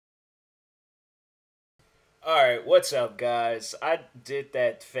Alright, what's up guys? I did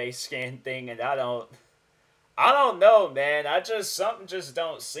that face scan thing and I don't know, man. Something just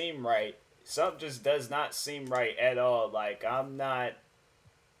don't seem right. Something just does not seem right at all. Like I don't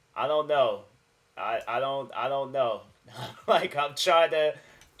know. I don't know. Like I'm trying to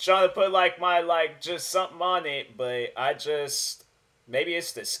put like my like just something on it, but maybe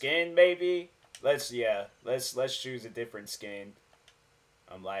it's the skin maybe. Let's choose a different skin.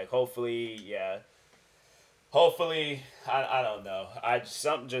 I'm like hopefully I don't know.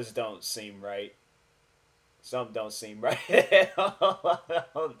 Something just don't seem right. Something don't seem right. I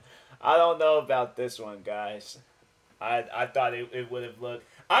don't know about this one, guys. I thought it would have looked.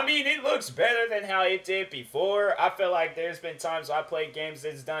 I mean, it looks better than how it did before. I feel like there's been times I played games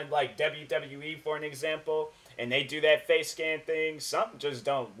that's done like WWE for an example, and they do that face scan thing. Something just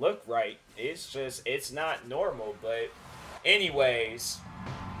don't look right. It's not normal. But anyways,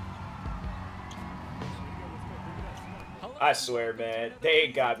 I swear, man, they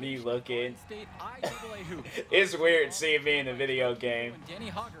got me looking. It's weird seeing me in a video game.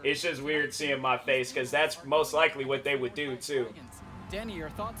 It's just weird seeing my face because that's most likely what they would do too. Danny, your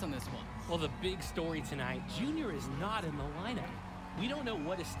thoughts on this one? Well, the big story tonight, Junior is not in the lineup. We don't know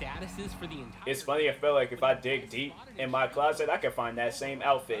what his status is for the entire... It's funny, I feel like if I dig deep in my closet, I can find that same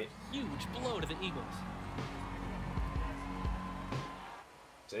outfit. Huge blow to the Eagles.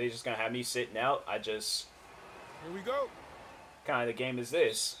 So they're just gonna have me sitting out. Here we go. Kind of game is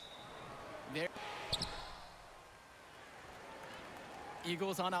this? There.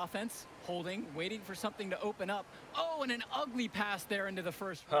 Eagles on offense, holding, waiting for something to open up. Oh, and an ugly pass there into the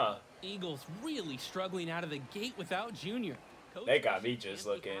first. Eagles really struggling out of the gate without Junior. Coach, they got me just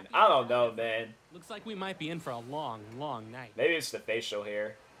looking. I don't know, man. Looks like we might be in for a long, long night. Maybe it's the facial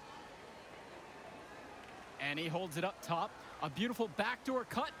hair. And he holds it up top. A beautiful backdoor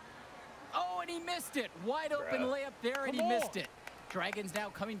cut. Oh, and he missed it. Wide open layup there, and he missed it. Dragons now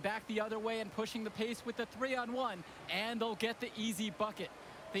coming back the other way and pushing the pace with the 3-on-1, and they'll get the easy bucket.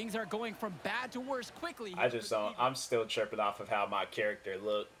 Things are going from bad to worse quickly. I'm still tripping off of how my character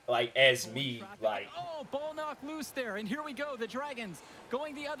looked, like, as me, like. Oh, ball knocked loose there, and here we go. The Dragons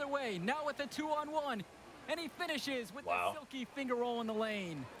going the other way, now with the 2-on-1. And he finishes with the silky finger roll in the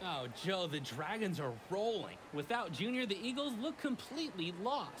lane. Oh, Joe, the Dragons are rolling. Without Junior, the Eagles look completely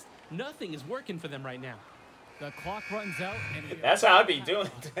lost. Nothing is working for them right now. The clock runs out. And that's how I be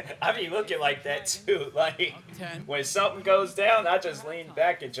doing. I be looking like that too. Like when something goes down, I just lean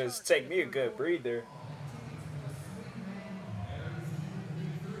back and just take me a good breather.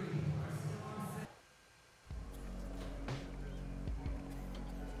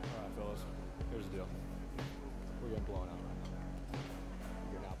 Alright, fellas. Here's the deal. We're getting blown out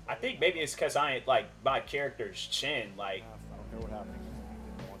right now. I think maybe it's because I ain't like my character's chin, like. I don't care what happens.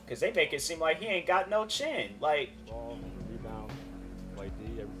 Cause they make it seem like he ain't got no chin, like. Ball, rebound, play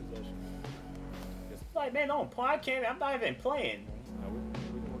D every possession. Like man, don't play. I'm not even playing. No, we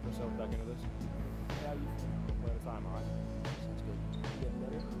can work ourselves back into this. Yeah, you play at a time, all right? Sounds good. Getting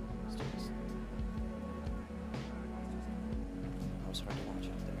better. Let's do this. That was hard to watch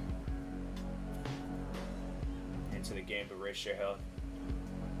out there. Into the game, but risk your health.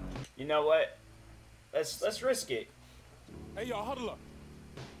 You know what? Let's risk it. Hey y'all, huddle up.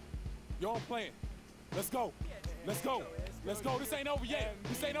 Y'all playing. Let's go. Let's go. Let's go. This ain't over yet.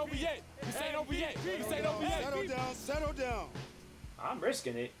 This ain't over yet. This ain't over yet. This ain't over yet. Settle down. Settle down. I'm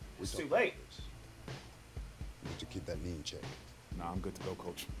risking it. It's too late. You need to keep that knee in check. Nah, I'm good to go,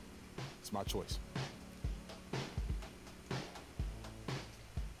 coach. It's my choice.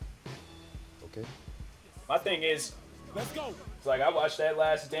 Okay. My thing is, let's go. It's like I watched that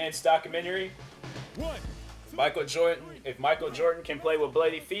Last Dance documentary. One. Michael Jordan. If Michael Jordan can play with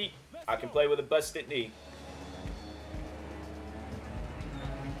bloody feet, I can play with a busted knee.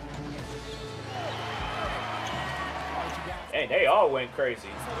 Hey, they all went crazy.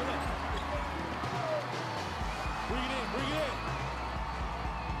 Bring it in, bring it in.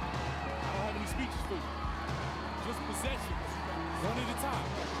 I don't have any speeches for you. Just possessions. One at a time.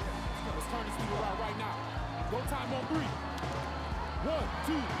 Let's turn this thing around right now. Go time on 3. 1,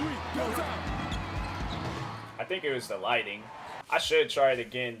 2, 3, go time. I think it was the lighting. I should try it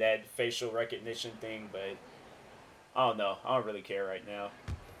again, that facial recognition thing, but I don't know. I don't really care right now.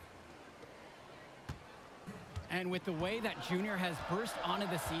 And with the way that Junior has burst onto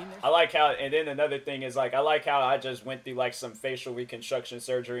the scene, I like how, and then another thing is like, I like how I just went through like some facial reconstruction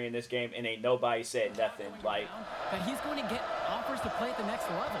surgery in this game, and ain't nobody said nothing. Like that he's going to get offers to play at the next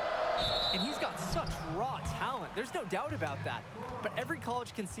level. And he's got such raw talent. There's no doubt about that. But every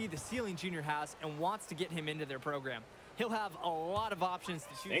college can see the ceiling Junior has and wants to get him into their program. He'll have a lot of options to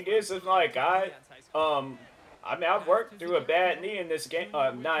choose. Thing is, it's like I mean, I've worked through a bad knee in this game.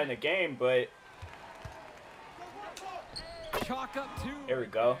 Not in the game, but Chalk up two. here we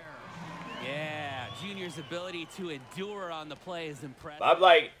go. Yeah, Junior's ability to endure on the play is impressive. I'm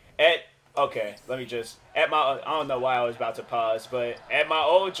like, okay, let me just, I don't know why I was about to pause, but at my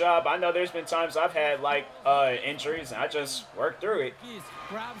old job, I know there's been times I've had, like, injuries, and I just worked through it. He's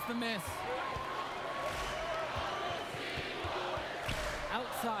grabs the miss.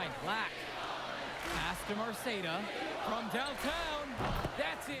 Outside, Lack. Pass to Marceda from downtown.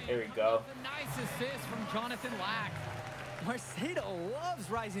 That's it. Here we go. A nice assist from Jonathan Lack. Marceda loves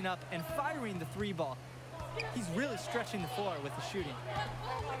rising up and firing the three ball. He's really stretching the floor with the shooting.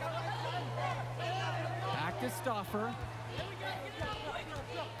 Back to Stauffer.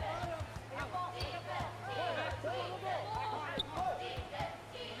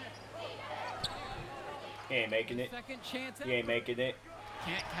 He ain't making it. Second chance. He ain't making it.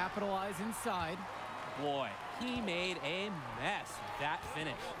 Can't capitalize inside. Boy, he made a mess with that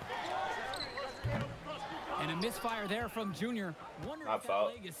finish. And a misfire there from Junior. Wonder My if that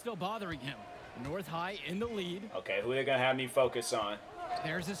fault. leg is still bothering him. North High in the lead. Okay, who they gonna have me focus on?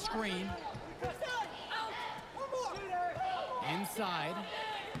 There's a screen. Inside.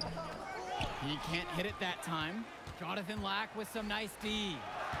 He can't hit it that time. Jonathan Lack with some nice D.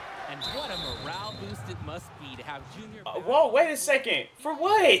 And what a morale boost it must be to have Junior. Whoa, wait a second. For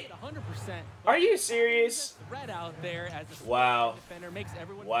what? 100%. Are you serious? Threat out there as a Wow. defender makes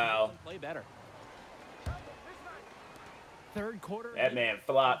everyone play better. Third quarter. That man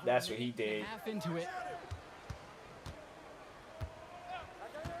flopped. That's what he did. Half into it.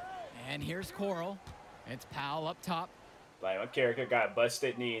 And here's Coral. It's Powell up top. Like, my character got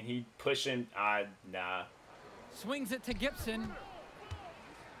busted knee, and he pushing. Nah. Swings it to Gibson.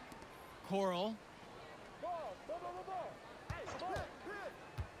 Coral.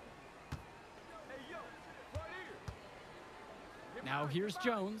 Now here's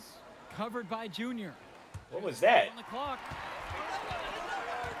Jones, covered by Junior. What was that? On the clock.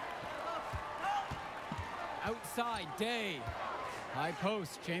 Outside, Day. High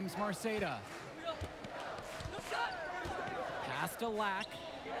post, James Marceda. Pass to Lack.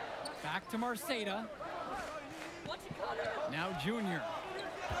 Back to Marceda. Now Junior.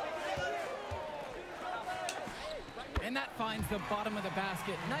 And that finds the bottom of the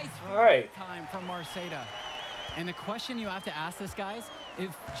basket. Nice time from Marceda. And the question you have to ask this, guys,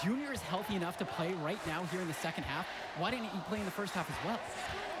 if Junior is healthy enough to play right now here in the second half, why didn't he play in the first half as well?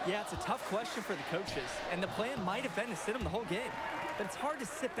 Yeah, it's a tough question for the coaches, and the plan might have been to sit him the whole game. But it's hard to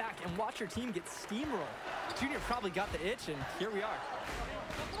sit back and watch your team get steamrolled. Junior probably got the itch, and here we are.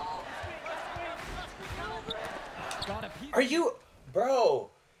 Are you...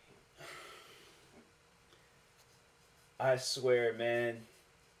 Bro. I swear, man.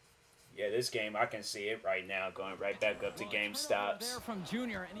 Yeah, this game, I can see it right now, going right back up to game stops.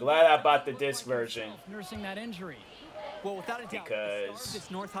 Glad I bought the disc version. Nursing that injury. Well, without a doubt, the star of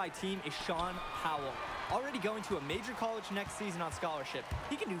this North High team is Sean Powell. Already going to a major college next season on scholarship.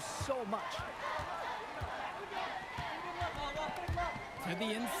 He can do so much. To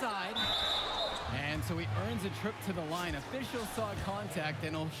the inside. And so he earns a trip to the line. Officials saw contact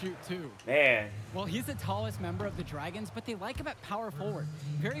and he'll shoot two. Man. Well, he's the tallest member of the Dragons, but they like him at power forward.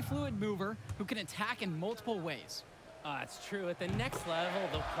 Very fluid mover who can attack in multiple ways. It's true. At the next level,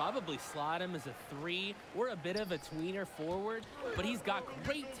 they'll probably slot him as a 3 or a bit of a tweener forward, but he's got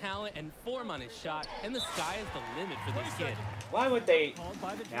great talent and form on his shot, and the sky is the limit for this kid. Why would they...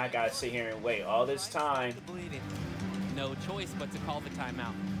 Now I gotta sit here and wait all this time. No choice but to call the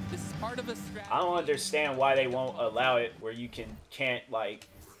timeout. This is part of a strategy. I don't understand why they won't allow it where you can't like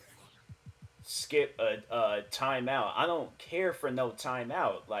skip a timeout. I don't care for no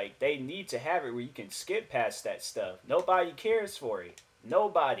timeout. Like, they need to have it where you can skip past that stuff. Nobody cares for it.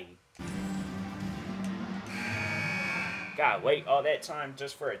 Nobody. God, wait all that time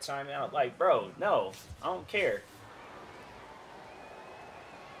just for a timeout. Like, bro, no, I don't care.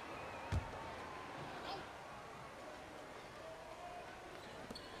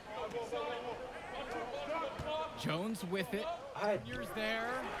 Jones with it. Junior's there.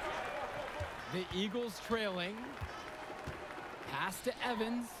 The Eagles trailing. Pass to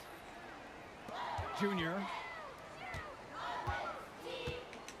Evans. Junior.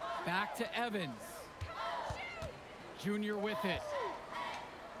 Back to Evans. Junior with it.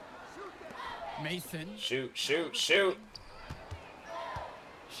 Mason. Shoot, shoot, shoot.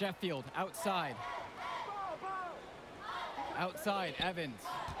 Sheffield outside. Outside, Evans.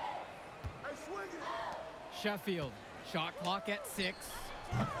 Sheffield, shot clock at 6.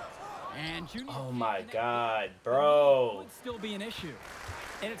 And Junior. Oh my God, bro. Would still be an issue.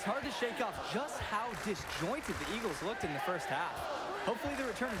 And it's hard to shake off just how disjointed the Eagles looked in the first half. Hopefully the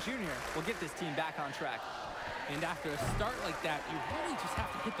return of Junior will get this team back on track. And after a start like that, you really just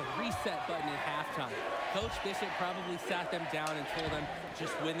have to hit the reset button at halftime. Coach Bishop probably sat them down and told them,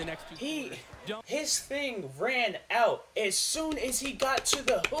 just win the next 2 quarters. His thing ran out as soon as he got to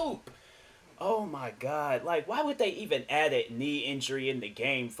the hoop. Oh my God. Like, why would they even add a knee injury in the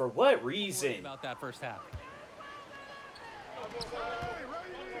game? For what reason? About that first half.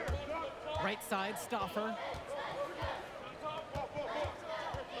 Right side, Stauffer.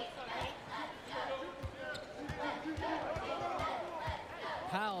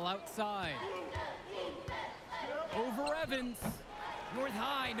 Powell outside. Over Evans. North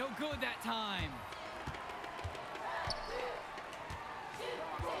high, no good that time.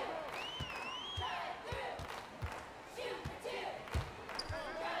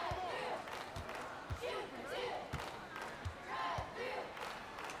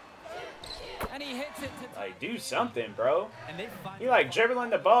 And he hits it to... Like, do something, bro. And they He like dribbling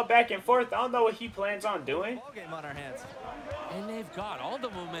the ball back and forth. I don't know what he plans on doing. ball game on our hands. And they've got all the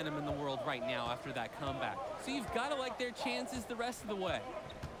momentum in the world right now after that comeback. So you've got to like their chances the rest of the way.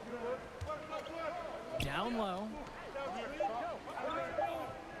 Down low.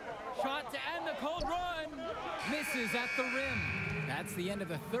 Shot to end the cold run. Misses at the rim. That's the end of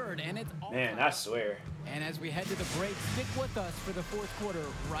the third, and it's all Man, I swear. And as we head to the break, stick with us for the fourth quarter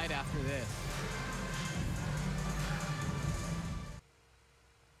right after this.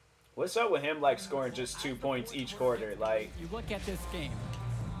 What's up with him like scoring just 2 points each quarter? Like, You look at this game.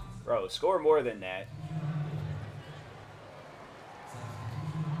 bro, score more than that.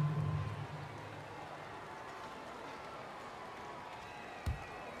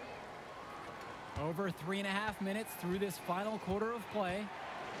 Over 3.5 minutes through this final quarter of play.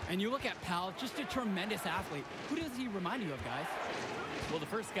 And you look at Powell, just a tremendous athlete. Who does he remind you of, guys? Well, the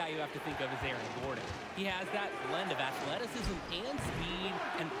first guy you have to think of is Aaron Gordon. He has that blend of athleticism and speed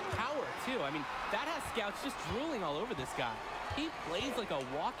and power, too. I mean, that has scouts just drooling all over this guy. He plays like a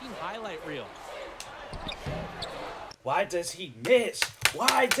walking highlight reel. Why does he miss?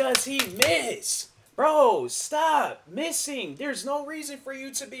 Why does he miss? Bro, stop missing. There's no reason for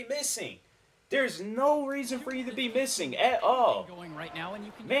you to be missing. There's no reason for you to be missing at all. Going right now, and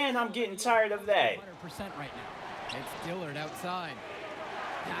you can Man, I'm getting tired of that. 100% right now. It's Dillard outside.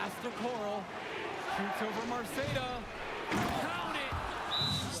 Pass to Coral. Shoots over Marceda. Count it.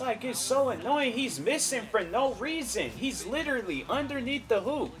 It's like, it's so annoying. He's missing for no reason. He's literally underneath the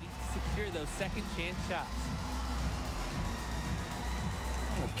hoop. Secure those second chance shots.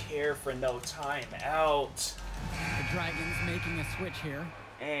 I don't care for no timeout. The Dragons making a switch here.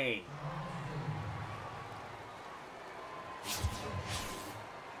 Hey.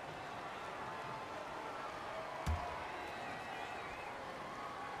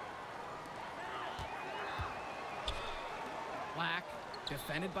 Black,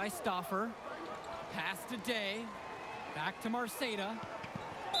 defended by Stauffer. Pass to Day. Back to Marceda.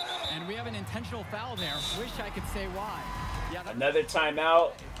 And we have an intentional foul there. Wish I could say why. Yeah, Another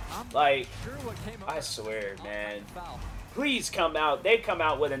timeout. Like, sure what came I over. swear, man. Foul. Please come out. They come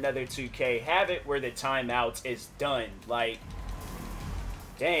out with another 2K. Have it where the timeout is done. Like,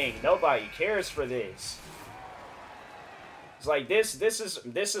 dang, nobody cares for this. It's like this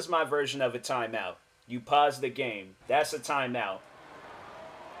is my version of a timeout. You pause the game. That's a timeout.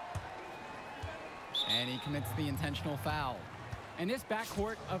 And he commits the intentional foul. And this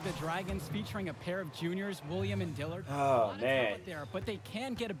backcourt of the Dragons featuring a pair of juniors, William and Dillard. Oh, man. There, but they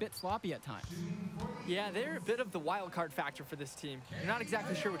can get a bit sloppy at times. Yeah, they're a bit of the wild card factor for this team. You're not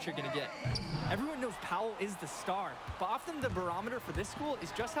exactly sure what you're going to get. Everyone knows Powell is the star, but often the barometer for this school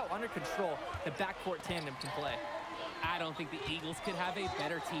is just how under control the backcourt tandem can play. I don't think the Eagles could have a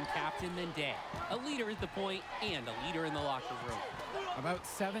better team captain than Day. A leader at the point and a leader in the locker room. About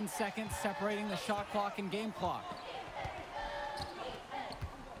 7 seconds separating the shot clock and game clock.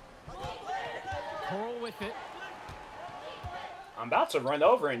 Coral with it. I'm about to run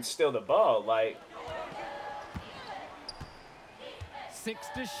over and steal the ball. Like, 6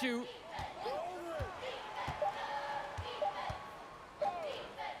 to shoot.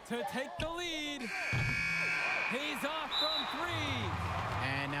 To take the lead. He's off from 3.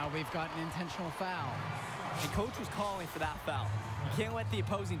 And now we've got an intentional foul. The coach was calling for that foul. You can't let the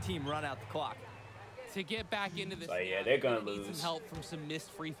opposing team run out the clock. To get back into this, yeah, they're gonna need lose. some help from some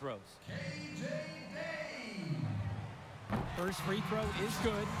missed free throws. First free throw is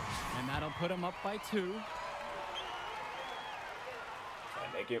good, and that'll put him up by 2.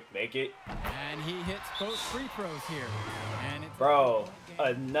 Make it. And he hits both free throws here. And it's Bro,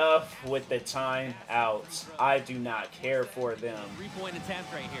 enough with the timeouts. I do not care for them. 3-point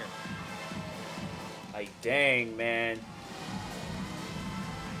attempt right here. Like, dang, man.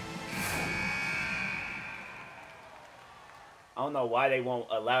 I don't know why they won't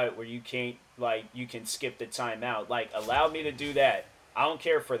allow it where you can't, like, you can skip the timeout. Like, allow me to do that. I don't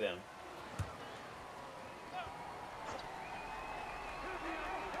care for them.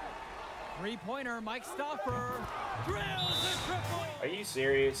 Three-pointer, Mike Stoffer. Drills the triple. Are you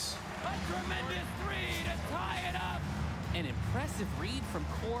serious? A tremendous three to tie it up. An impressive read from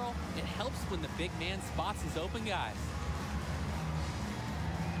Coral. It helps when the big man spots his open guys.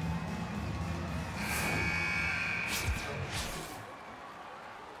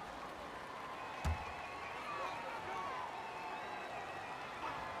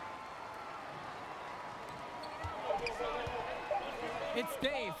 It's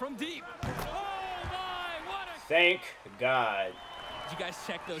Dave from deep. Oh my, what a... Thank God. Did you guys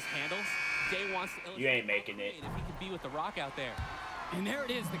check those handles? Day wants to illustrate You ain't making it. if he could be with the Rock out there. And there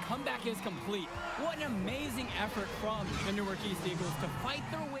it is. The comeback is complete. What an amazing effort from the Newark East Eagles to fight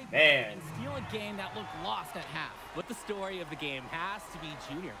their way back Man. and steal a game that looked lost at half. But the story of the game has to be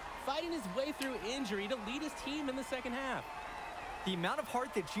Junior, fighting his way through injury to lead his team in the second half. The amount of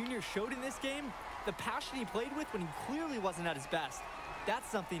heart that Junior showed in this game, the passion he played with when he clearly wasn't at his best,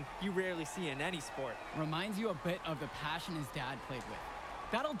 that's something you rarely see in any sport. Reminds you a bit of the passion his dad played with.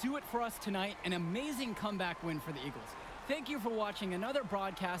 That'll do it for us tonight. An amazing comeback win for the Eagles. Thank you for watching another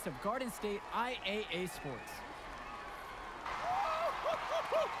broadcast of Garden State IAA Sports.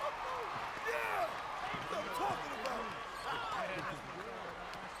 Yeah! That's what I'm talking about.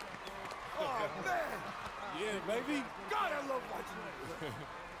 Oh, man. Yeah, baby. God, I love watching it.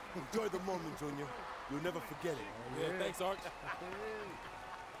 Enjoy the moment, Junior. You'll never forget it. Yeah, thanks, Arch.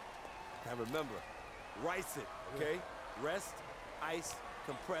 Now remember, rice it, okay? Rest, ice,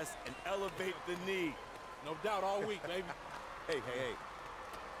 compress, and elevate the knee. No doubt all week, baby. Hey.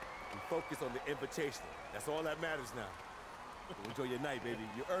 And focus on the invitation. That's all that matters now. So enjoy your night, baby.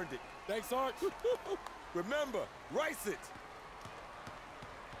 You earned it. Thanks, Arch. Remember, rice it.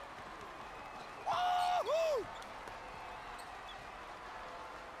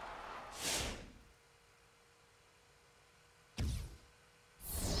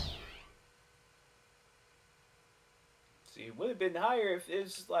 See, it would have been higher if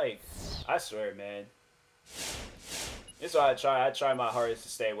it's like, I swear, man. This is why I try my hardest to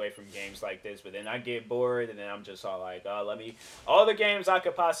stay away from games like this, but then I get bored, and then I'm just all like, oh, all the games I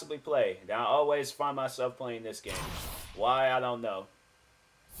could possibly play. And I always find myself playing this game. Why, I don't know.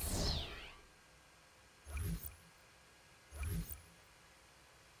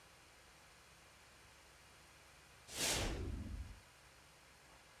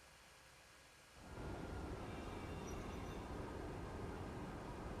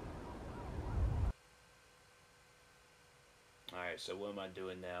 Alright, so what am I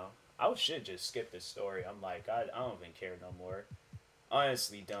doing now? I should just skip this story. I'm like, I don't even care no more.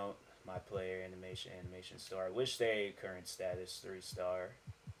 Honestly, don't. My player, animation star. Wish they current status, 3-star.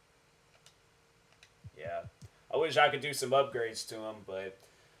 Yeah. I wish I could do some upgrades to them, but...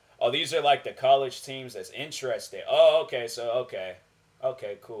 Oh, these are like the college teams that's interested. Oh, okay, so, okay.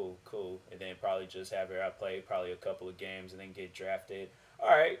 Okay, cool. And then probably just have her play probably a couple of games and then get drafted.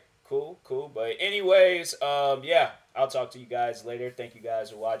 Alright. Cool. But anyways, yeah, I'll talk to you guys later. Thank you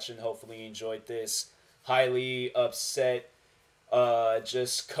guys for watching. Hopefully you enjoyed this highly upset,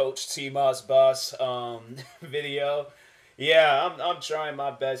 just Coach TMossBoss video. Yeah, I'm trying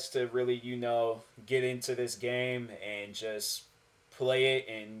my best to really, get into this game and just play it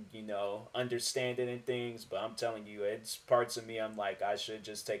and, understand it and things. But I'm telling you, it's parts of me I'm like, I should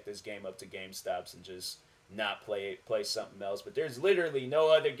just take this game up to GameStops and just not play something else. But there's literally no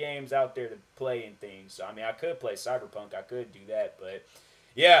other games out there to play and things. So, I mean, I could play Cyberpunk. I could do that. But,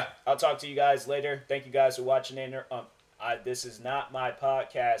 yeah, I'll talk to you guys later. Thank you guys for watching. This is not my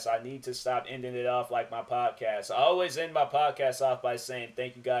podcast. I need to stop ending it off like my podcast. I always end my podcast off by saying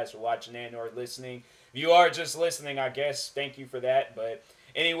thank you guys for watching and or listening. If you are just listening, I guess, thank you for that. But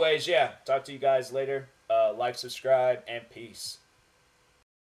anyways, yeah, talk to you guys later. Like, subscribe, and peace.